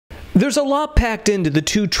There's a lot packed into the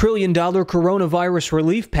 $2 trillion coronavirus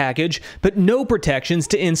relief package, but no protections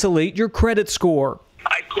to insulate your credit score.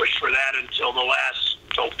 I pushed for that until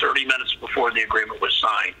 30 minutes before the agreement was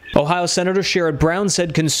signed. Ohio Senator Sherrod Brown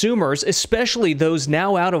said consumers, especially those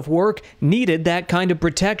now out of work, needed that kind of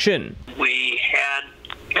protection. We had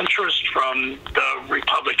interest from the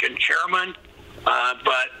Republican chairman,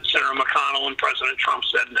 but Senator McConnell and President Trump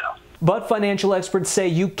said no. But financial experts say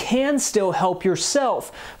you can still help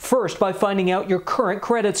yourself, first by finding out your current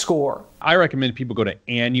credit score. I recommend people go to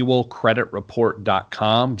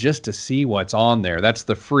annualcreditreport.com just to see what's on there. That's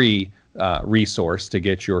the free resource to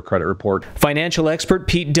get your credit report. Financial expert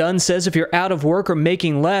Pete Dunn says if you're out of work or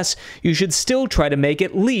making less, you should still try to make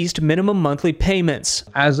at least minimum monthly payments.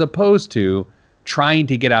 As opposed to trying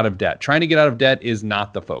to get out of debt. Trying to get out of debt is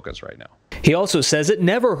not the focus right now. He also says it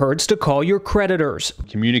never hurts to call your creditors.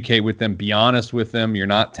 Communicate with them, be honest with them. You're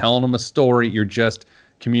not telling them a story, you're just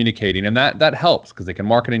communicating. And that helps because they can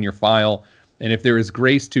mark it in your file. And if there is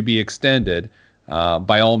grace to be extended,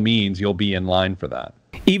 by all means, you'll be in line for that.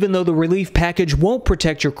 Even though the relief package won't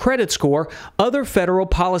protect your credit score, other federal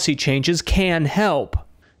policy changes can help.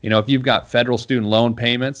 You know, if you've got federal student loan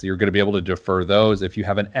payments, you're going to be able to defer those. If you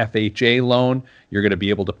have an FHA loan, you're going to be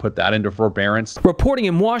able to put that into forbearance. Reporting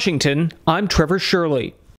in Washington, I'm Trevor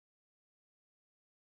Shirley.